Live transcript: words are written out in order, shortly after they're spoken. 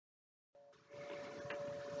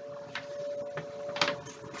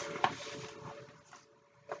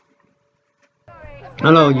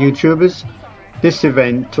Hello YouTubers, this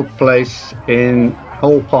event took place in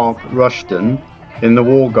Hull Park, Rushden in the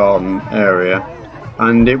War Garden area,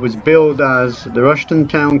 and it was billed as the Rushden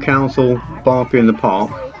Town Council Barbecue in the Park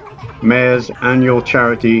Mayor's annual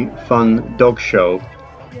charity fun dog show.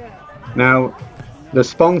 Now the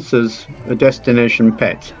sponsors are Destination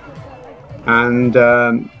Pet, and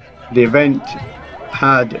the event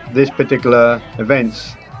had this particular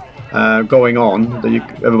events going on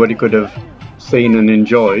that everybody could have seen and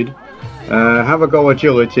enjoyed. Have a go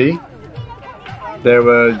agility. There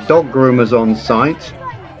were dog groomers on site.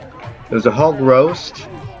 There was a hog roast,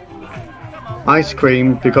 ice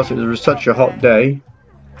cream because it was such a hot day.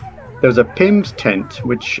 There was a PIMS tent,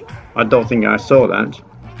 which I don't think I saw that.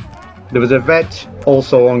 There was a vet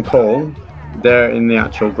also on call there in the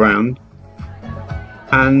actual ground,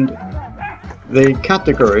 and the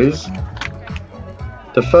categories,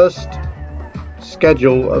 the first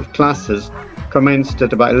schedule of classes commenced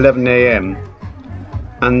at about 11 AM,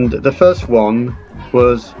 and the first one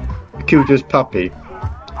was the cutest puppy.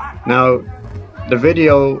 Now the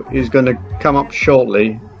video is going to come up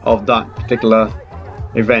shortly of that particular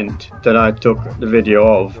event that I took the video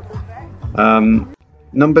of.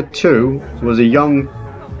 Number 2 was a young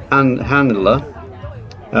handler.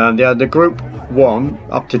 They had the group 1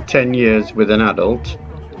 up to 10 years with an adult.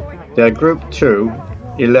 They had group 2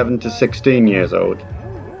 11 to 16 years old.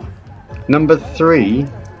 Number 3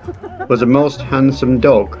 was a most handsome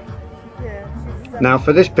dog. Now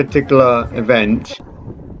for this particular event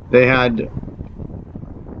they had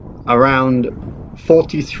around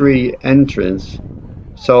 43 entrants,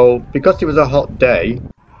 so because it was a hot day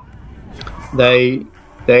they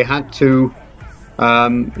had to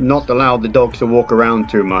not allow the dogs to walk around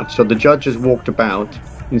too much, so the judges walked about,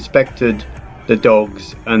 inspected the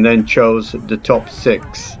dogs, and then chose the top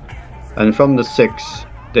 6, and from the 6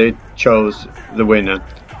 they chose the winner.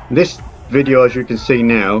 This video, as you can see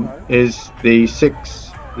now, is the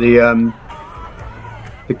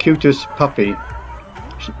cutest puppy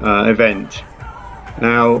event.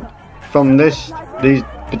 Now from these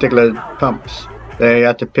particular pups they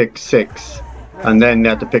had to pick 6, and then they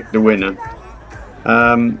had to pick the winner.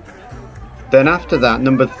 Then after that,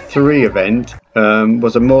 number 3 event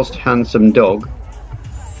was a most handsome dog.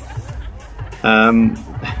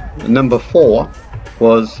 Number 4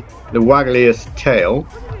 was the waggliest tail.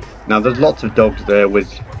 Now there's lots of dogs there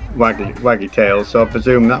with waggy tails, so I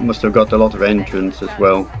presume that must have got a lot of entrants as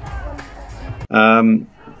well.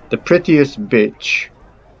 The prettiest bitch.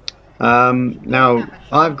 Now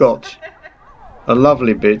I've got a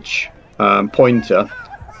lovely bitch pointer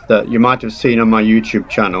that you might have seen on my YouTube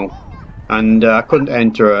channel, and I couldn't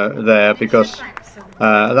enter her there because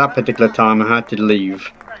at that particular time I had to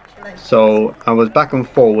leave, so I was back and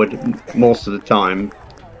forward most of the time,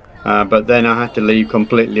 but then I had to leave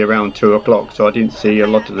completely around 2 o'clock, so I didn't see a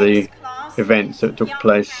lot of the events that took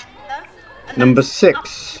place. Number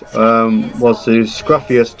 6 was the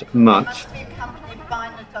scruffiest mutt,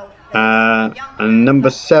 and number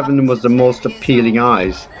 7 was the most appealing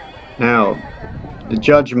eyes. Now the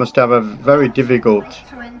judge must have a very difficult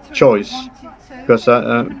choice, because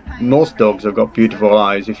most dogs have got beautiful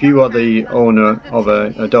eyes. If you are the owner of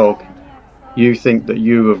a dog, you think that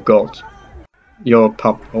you have got, your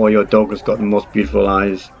pup or your dog has got the most beautiful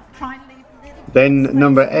eyes. Then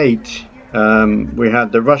number 8, we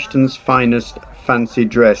had the Rushden's finest fancy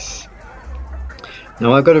dress.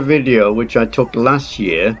 Now I got a video which I took last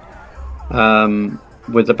year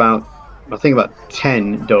with I think about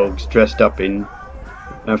 10 dogs dressed up in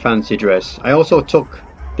a fancy dress. I also took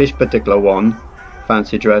this particular one,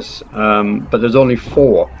 fancy dress, but there's only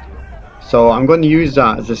 4, so I'm going to use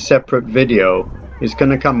that as a separate video. It's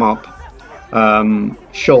going to come up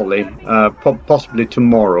shortly, possibly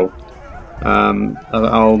tomorrow.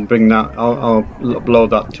 I'll bring that, I'll upload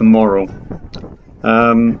that tomorrow.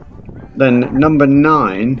 Then number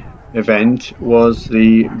 9 event was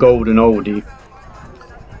the Golden Oldie,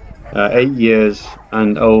 8 years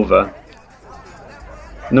and over.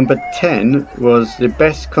 Number 10 was the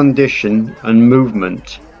best condition and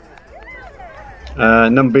movement.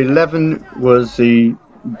 Number 11 was the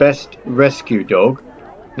best rescue dog.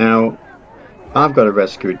 Now I've got a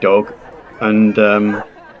rescue dog, and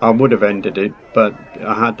I would have ended it, but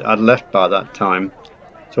I'd left by that time,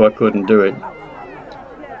 so I couldn't do it.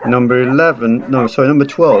 Number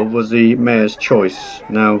 12 was the mayor's choice.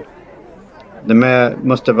 Now the mayor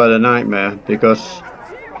must have had a nightmare, because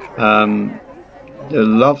there are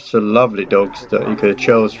lots of lovely dogs that he could have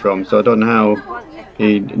chose from, so I don't know how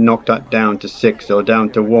he knocked that down to 6 or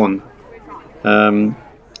down to 1.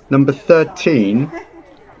 Number 13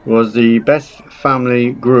 was the best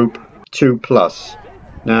family group 2+.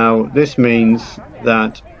 Now this means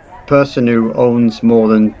that person who owns more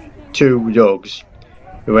than 2 dogs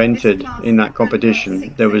who entered in that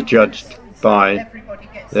competition, they was judged by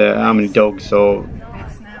how many dogs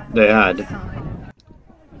they had.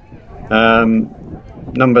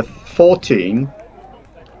 Number 14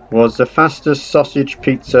 was the fastest sausage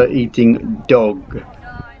pizza eating dog.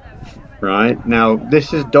 Right, now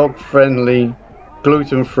this is dog friendly,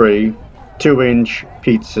 gluten free, 2-inch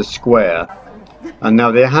pizza square, and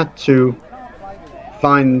now they had to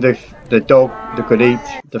find the dog that could eat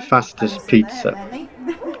the fastest pizza.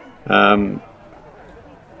 I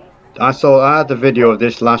had a video of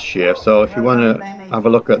this last year, so if you want to have a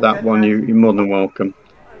look at that one, you're more than welcome.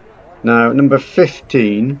 Now number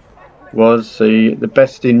 15 was the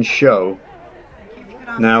best in show.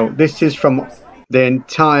 Now this is from the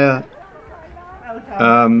entire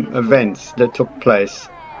events that took place.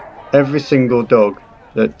 Every single dog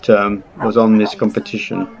that was on this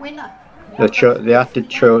competition, they had to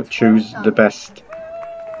choose the best.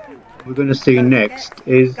 We're going to see next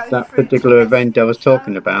is that particular event I was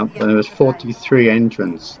talking about, when there was 43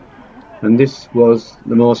 entrants, and this was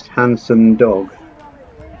the most handsome dog.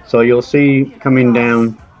 So you'll see coming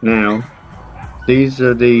down now, these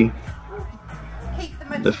are the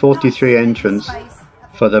 43 entrants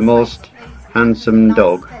for the most handsome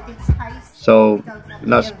dog. So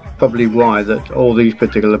that's probably why that all these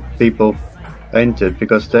particular people entered,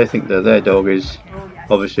 because they think that their dog is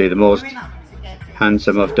obviously the most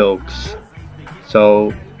handsome of dogs.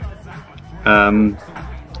 So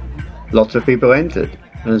lots of people entered,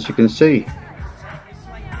 as you can see.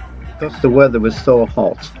 Because the weather was so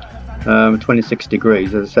hot, 26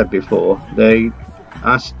 degrees as I said before, they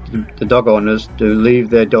asked the dog owners to leave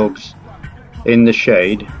their dogs in the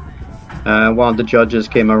shade while the judges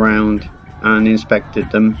came around and inspected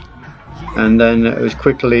them, and then it was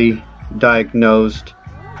quickly diagnosed,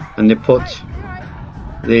 and they put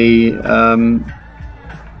they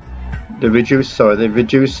reduced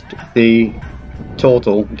the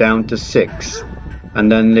total down to 6,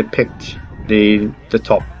 and then they picked the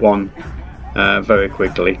top one very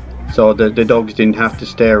quickly, so the dogs didn't have to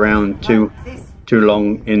stay around too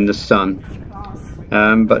long in the sun.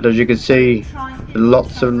 But as you can see,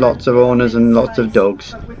 lots of owners and lots of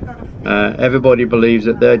dogs. Everybody believes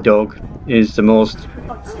that their dog is the most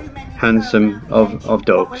handsome of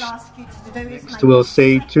dogs. Next we'll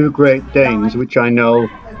see 2 Great Danes, which I know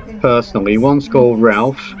personally. One's called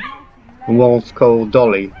Ralph and one's called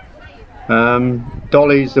Dolly.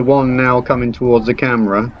 Dolly's the one now coming towards the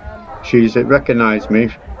camera. She's recognised me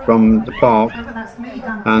from the park,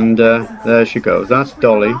 and there she goes. That's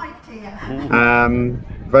Dolly.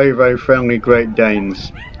 Very, very friendly Great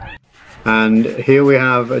Danes. And here we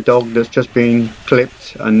have a dog that's just been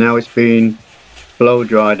clipped, and now it's been blow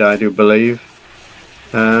dried, I do believe.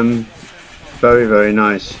 Very, very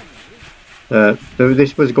nice.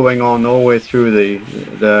 This was going on all the way through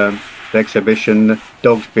the exhibition. The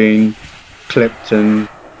dogs being clipped and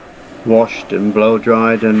washed and blow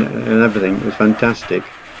dried and everything. It was fantastic.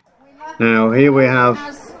 Now here we have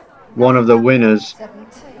one of the winners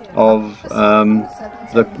of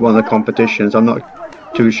one of the competitions. I'm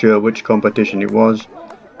not too sure which competition it was,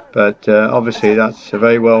 but obviously that's a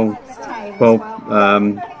very well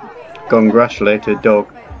congratulated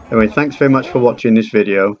dog. Anyway, thanks very much for watching this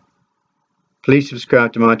video. Please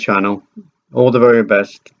subscribe to my channel. All the very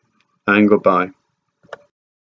best, and goodbye.